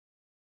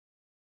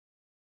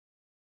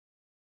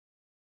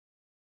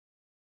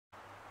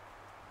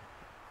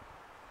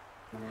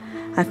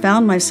I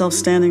found myself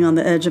standing on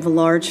the edge of a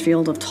large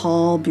field of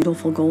tall,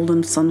 beautiful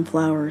golden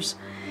sunflowers,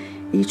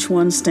 each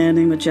one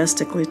standing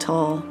majestically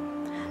tall.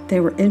 They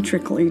were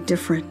intricately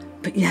different,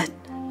 but yet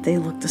they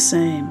looked the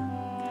same.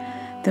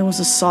 There was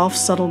a soft,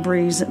 subtle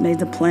breeze that made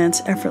the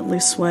plants effortlessly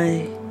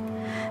sway.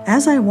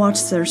 As I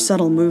watched their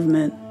subtle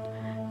movement,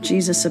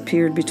 Jesus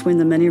appeared between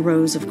the many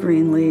rows of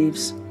green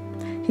leaves.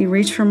 He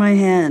reached for my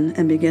hand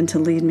and began to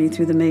lead me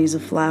through the maze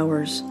of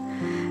flowers.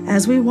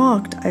 As we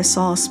walked, I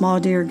saw a small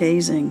deer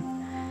gazing.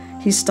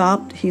 He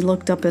stopped, he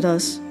looked up at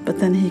us, but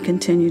then he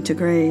continued to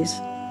graze.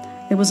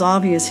 It was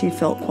obvious he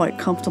felt quite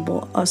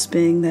comfortable us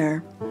being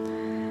there.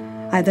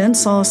 I then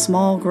saw a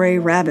small gray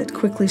rabbit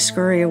quickly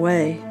scurry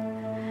away.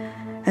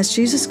 As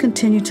Jesus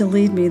continued to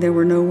lead me, there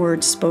were no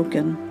words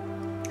spoken.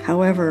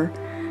 However,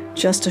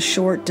 just a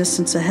short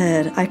distance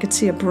ahead, I could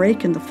see a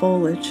break in the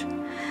foliage.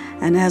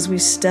 And as we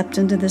stepped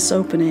into this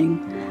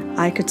opening,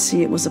 I could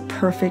see it was a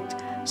perfect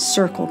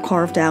circle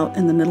carved out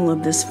in the middle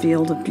of this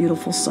field of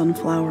beautiful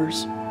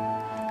sunflowers.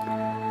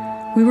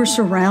 We were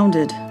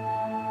surrounded.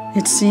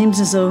 It seemed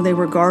as though they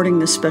were guarding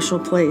this special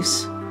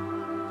place.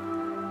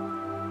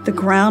 The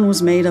ground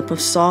was made up of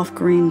soft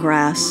green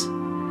grass,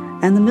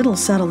 and in the middle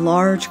sat a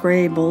large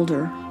gray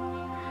boulder.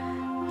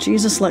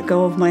 Jesus let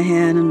go of my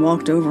hand and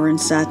walked over and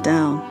sat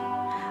down.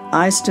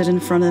 I stood in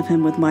front of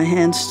him with my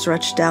hands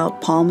stretched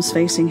out, palms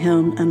facing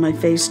him, and my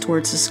face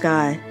towards the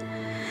sky.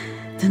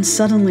 Then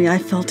suddenly I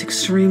felt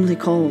extremely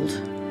cold.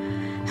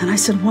 And I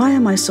said, "Why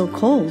am I so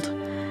cold?"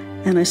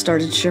 And I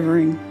started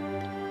shivering.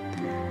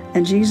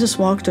 And Jesus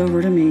walked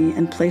over to me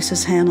and placed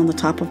his hand on the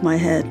top of my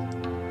head.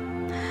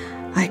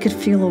 I could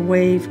feel a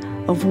wave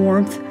of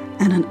warmth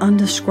and an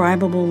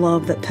indescribable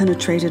love that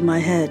penetrated my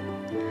head.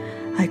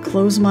 I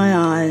closed my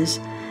eyes,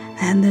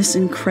 and this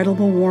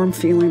incredible warm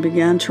feeling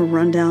began to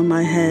run down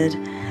my head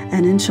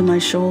and into my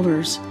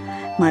shoulders,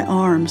 my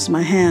arms,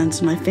 my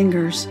hands, my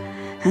fingers,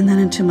 and then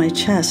into my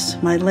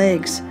chest, my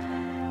legs,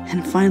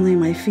 and finally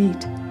my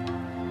feet.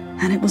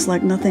 And it was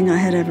like nothing I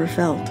had ever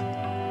felt.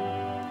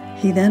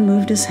 He then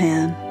moved his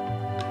hand.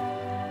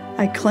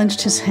 I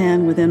clenched his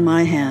hand within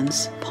my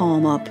hands,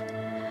 palm up.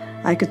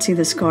 I could see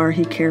the scar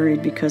he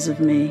carried because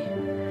of me.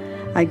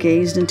 I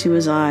gazed into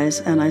his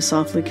eyes, and I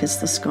softly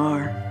kissed the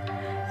scar.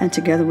 And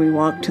together we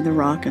walked to the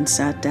rock and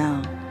sat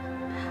down.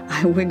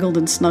 I wiggled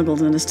and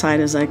snuggled in as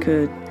tight as I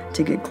could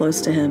to get close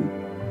to him.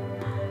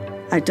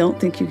 I don't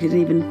think you could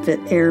even fit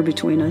air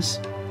between us.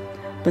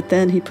 But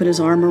then he put his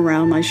arm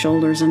around my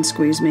shoulders and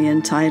squeezed me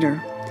in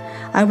tighter.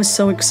 I was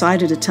so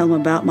excited to tell him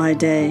about my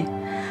day.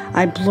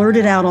 I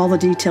blurted out all the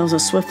details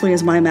as swiftly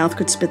as my mouth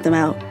could spit them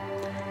out.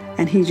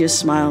 And he just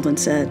smiled and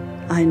said,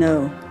 "I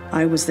know,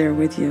 I was there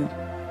with you."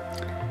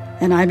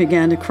 And I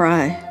began to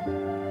cry.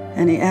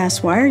 And he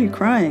asked, "Why are you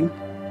crying?"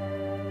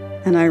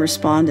 And I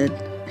responded,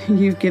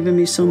 "You've given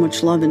me so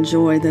much love and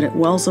joy that it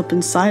wells up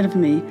inside of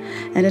me,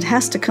 and it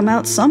has to come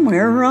out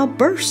somewhere or I'll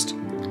burst."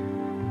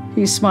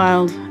 He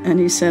smiled and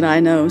he said,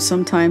 "I know,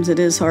 sometimes it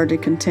is hard to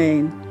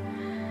contain."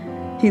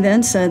 He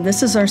then said,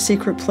 "This is our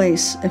secret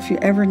place. If you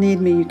ever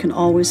need me, you can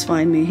always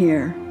find me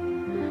here.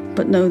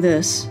 But know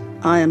this,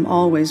 I am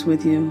always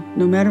with you,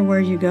 no matter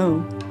where you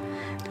go."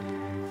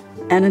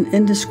 And an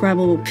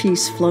indescribable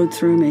peace flowed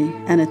through me,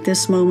 and at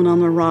this moment on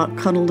the rock,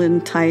 cuddled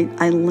in tight,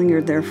 I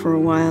lingered there for a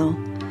while,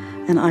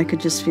 and I could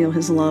just feel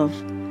his love.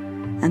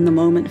 And the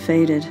moment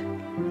faded,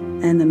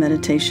 and the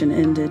meditation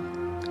ended.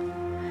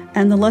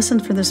 And the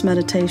lesson for this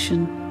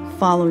meditation: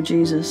 follow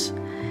Jesus.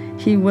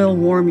 He will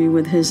warm you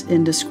with his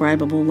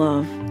indescribable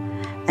love,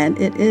 and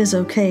it is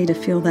okay to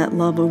feel that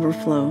love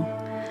overflow.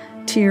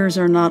 Tears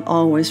are not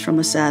always from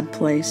a sad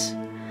place.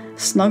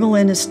 Snuggle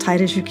in as tight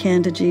as you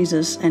can to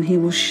Jesus, and he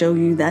will show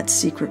you that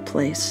secret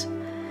place.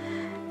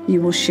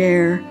 You will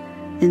share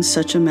in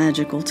such a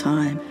magical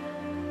time.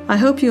 I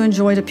hope you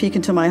enjoyed a peek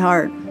into my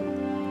heart.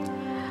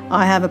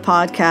 I have a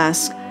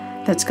podcast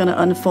that's going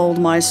to unfold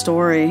my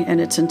story in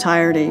its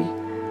entirety.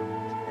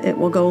 It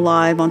will go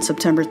live on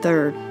September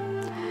 3rd.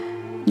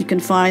 You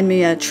can find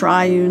me at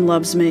Triune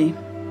Loves Me.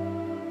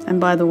 And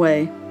by the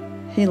way,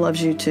 he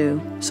loves you too,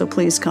 so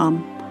please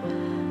come.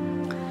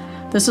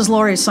 This is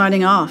Lori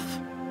signing off.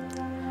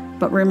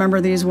 But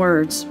remember these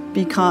words: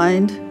 be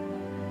kind,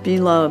 be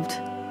loved,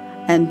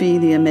 and be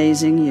the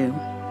amazing you.